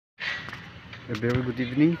A very good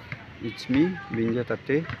evening. It's me,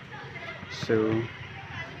 Tate. So,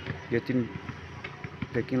 taking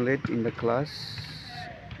late in the class.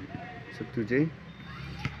 So today,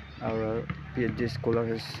 our PhD scholar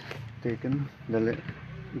has taken the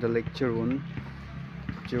lecture on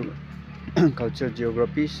culture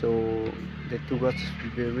geography. So they took us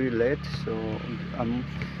very late. So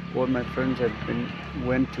all my friends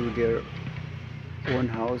went to their own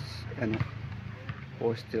house and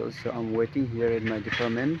hostel. So I'm waiting here in my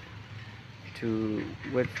department to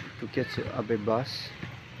catch a bus.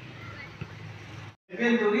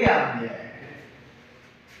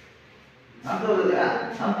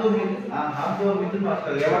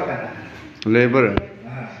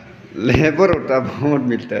 Labour होता बहुत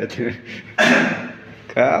मिलता है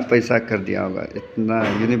क्या पैसा कर दिया होगा। इतना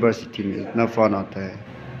यूनिवर्सिटी में इतना फ़ोन आता है,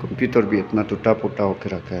 कंप्यूटर भी इतना टूटा फूटा होकर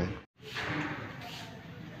रखा है।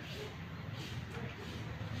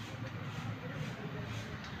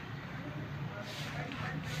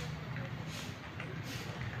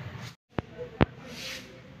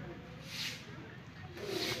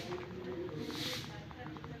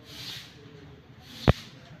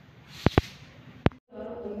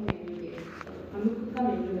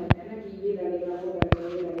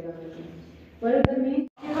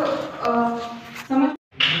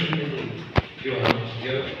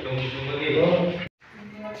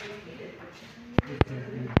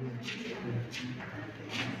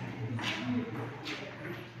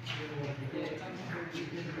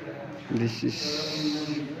 This is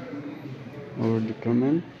our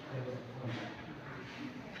department.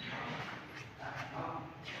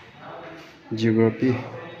 Geography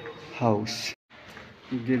house.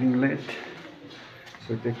 Getting late,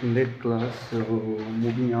 so taking late class. So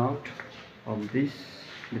moving out of this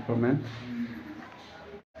department.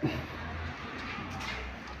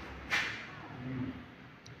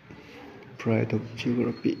 Pride of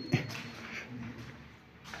geography.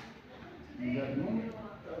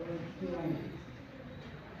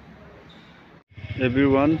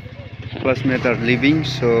 Everyone, classmates are leaving,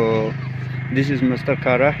 so this is Mr.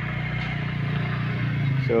 Kara.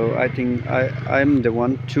 So I think I'm the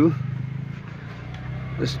one to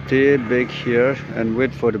stay back here and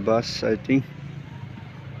wait for the bus, I think.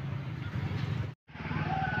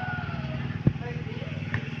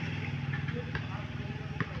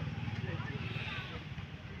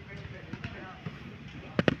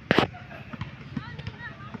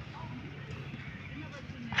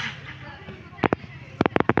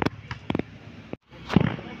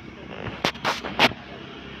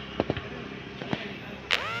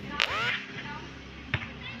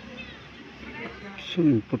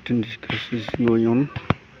 Some important discussion is going on.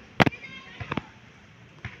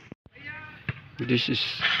 This is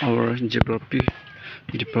our geography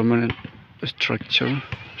department structure.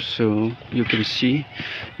 So you can see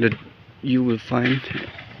that you will find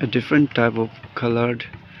a different type of colored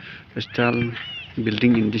style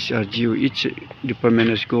building in this RGO. Each department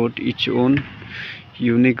has got its own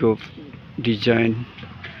unique of design,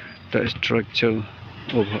 the structure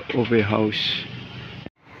of a house.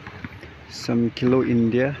 Some Kilo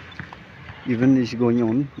India event is going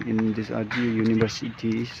on in this RGO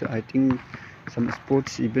university. So I think some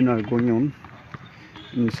sports event are going on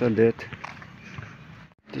inside that.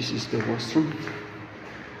 This is the washroom.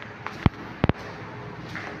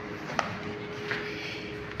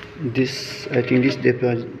 I think this dep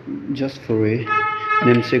is just for a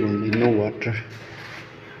namesake only, no water.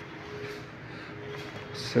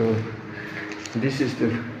 So this is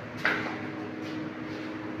the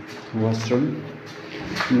washroom,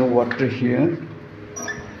 no water here,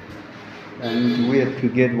 and we have to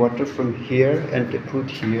get water from here and to put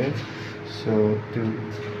here. So to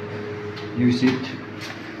use it,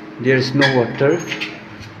 there is no water.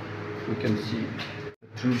 You can see the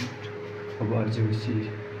truth of RGC.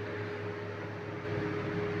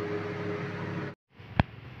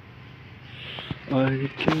 I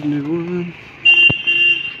killed everyone.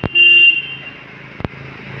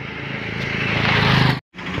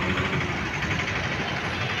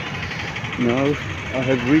 Now I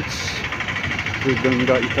have reached the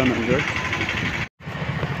Ganga Itanagar.